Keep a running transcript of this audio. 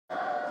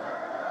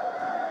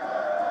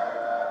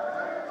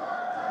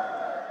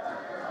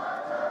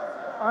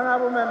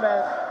Honorable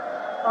members,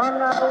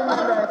 honorable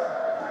members,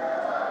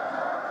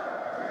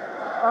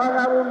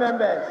 honorable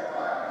members,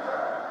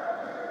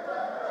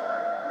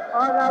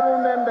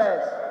 honorable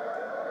members.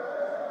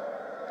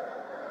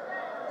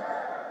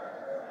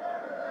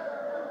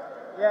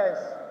 Yes,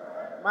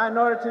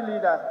 Minority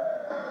Leader.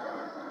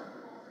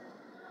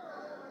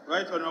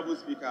 Right, Honorable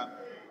Speaker.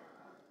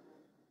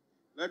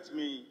 Let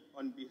me,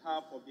 on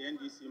behalf of the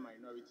NDC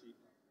minority,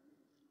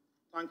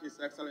 thank His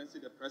Excellency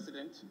the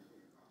President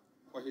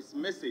for his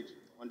message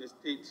on the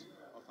state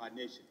of our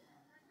nation.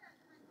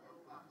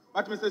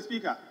 But, Mr.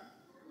 Speaker,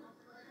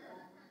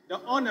 the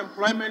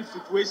unemployment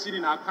situation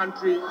in our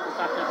country is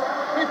at a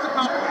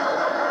critical point.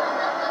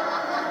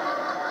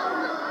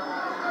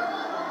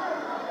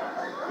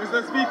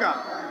 Mr. Speaker,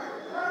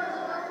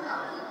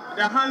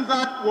 the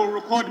Hansard will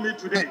record me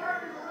today.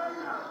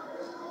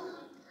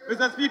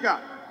 Mr. Speaker,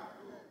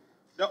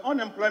 the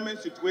unemployment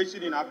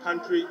situation in our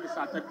country is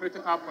at a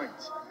critical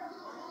point.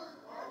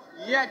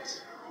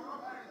 Yet,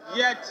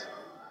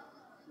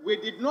 we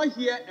did not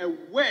hear a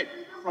word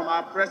from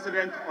our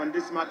President on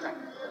this matter.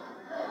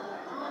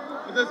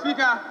 Mr.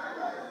 Speaker,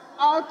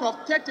 out of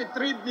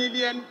 33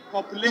 million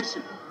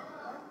population,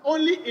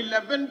 only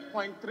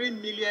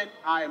 11.3 million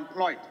are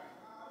employed.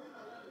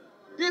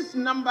 This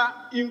number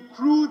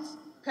includes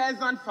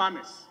peasant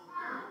farmers.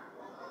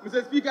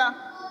 Mr. Speaker,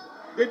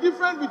 the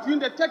difference between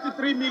the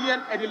 33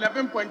 million and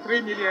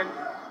 11.3 million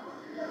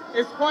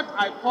is what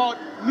I call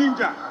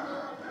ninja.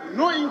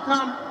 No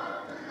income,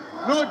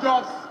 no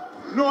jobs,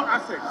 no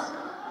assets.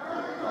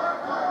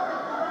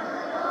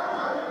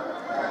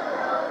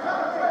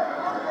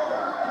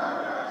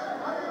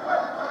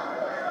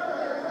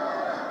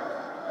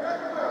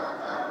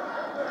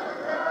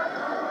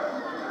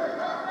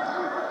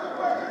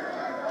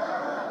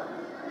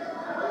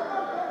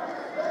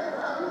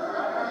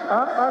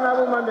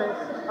 Honorable members,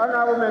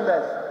 honorable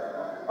members,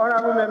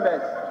 honorable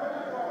members.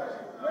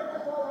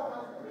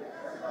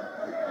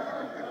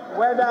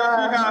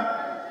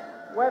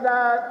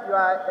 Whether you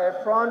are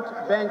a front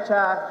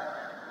bencher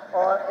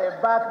or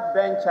a back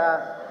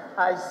bencher,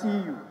 I see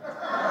you.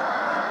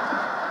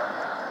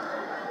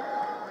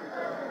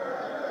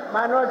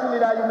 Minority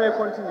Leader, you may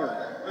continue.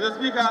 Mr.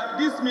 Speaker,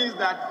 this means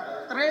that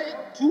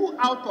 2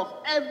 out of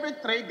every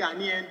 3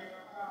 Ghanaians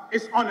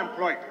is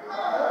unemployed.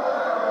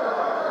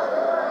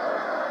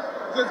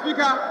 Mr.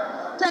 Speaker,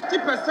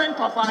 30%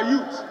 of our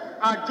youth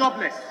are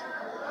jobless.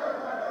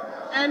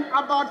 And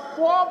about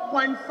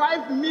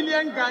 4.5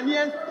 million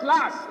Ghanaians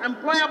plus,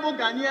 employable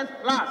Ghanaians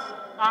plus,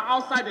 are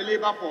outside the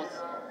labor force.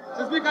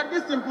 So, Speaker,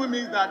 this simply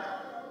means that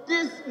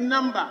this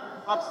number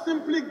have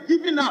simply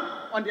given up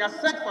on their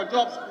search for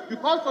jobs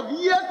because of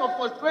years of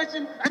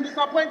frustration and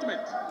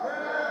disappointment.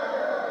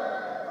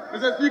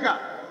 Mr.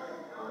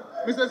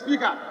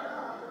 Speaker,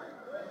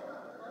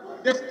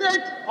 the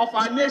state of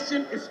our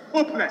nation is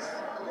hopeless.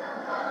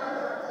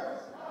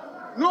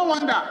 No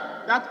wonder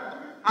that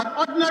an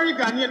ordinary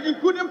Ghanaian,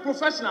 including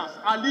professionals,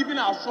 are leaving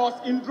our shores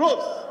in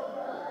droves.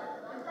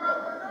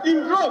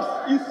 In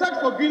search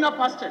for greener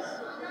pastures.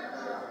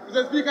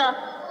 Mr. Speaker,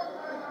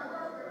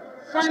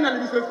 finally,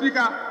 Mr.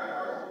 Speaker,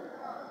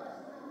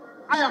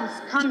 I am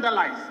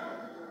scandalized.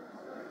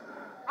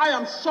 I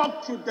am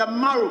shocked to the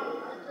marrow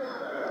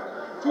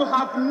to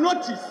have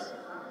noticed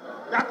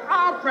that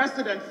our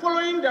President,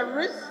 following the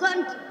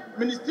recent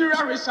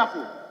ministerial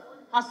reshuffle,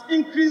 has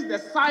increased the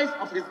size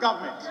of his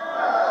government.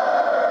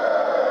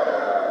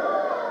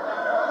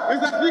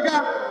 Mr.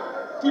 Speaker,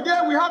 today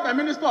we have a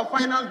Minister of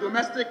Finance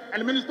Domestic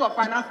and a Minister of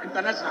Finance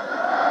International.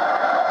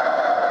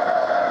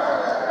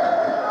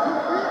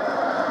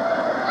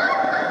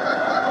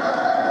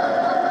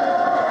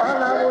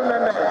 Honorable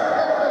members.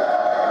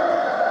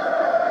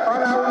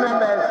 Honorable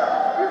members.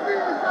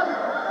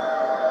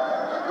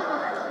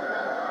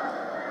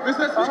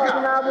 Mr. Speaker.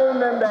 Honorable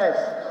members.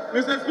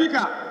 Mr.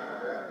 Speaker,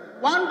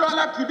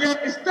 $1 today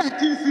is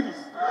 13 cedis.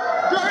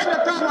 During the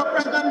time of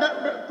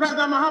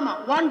President Mahama,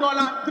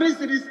 $1, 3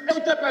 cedis,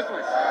 80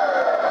 pesos.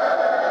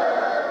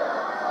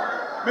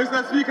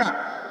 Mr. Speaker,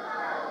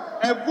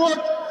 a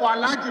vote for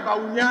Alhaji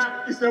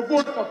Bawumia is a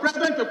vote for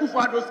President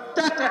Akufo-Addo's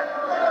terror.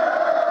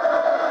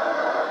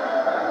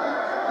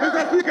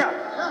 Mr. Speaker,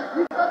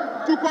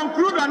 to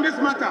conclude on this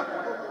matter,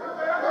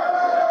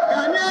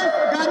 Ghanaians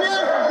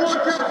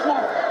voted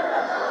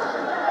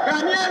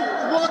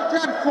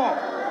for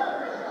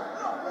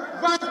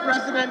Vice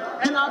President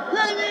and are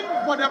paying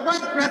for the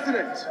Vice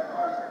President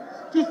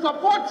to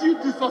support you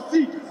to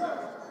succeed.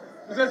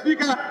 Mr.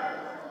 Speaker,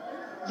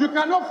 you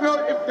cannot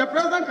fail, if the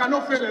President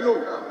cannot fail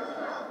alone.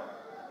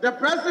 The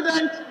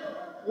President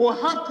will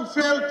have to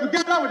fail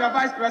together with the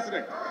Vice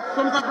President.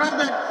 So, Mr.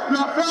 President, you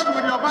have failed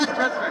with your Vice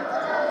President.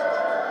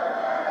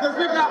 Mr.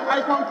 Speaker,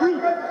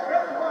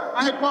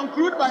 I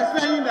conclude by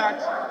saying that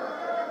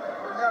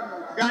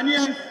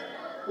Ghanaians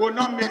will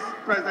not miss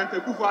President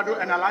Akufo-Addo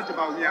and Alhaji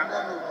Bawumia.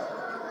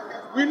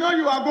 We know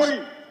you are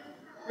going.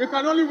 We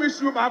can only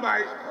wish you bye-bye.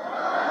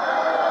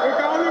 We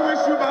can only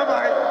wish you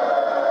bye-bye.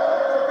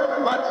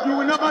 But you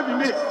will never be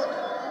missed.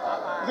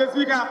 Mr.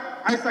 Speaker,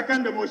 I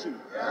second the motion.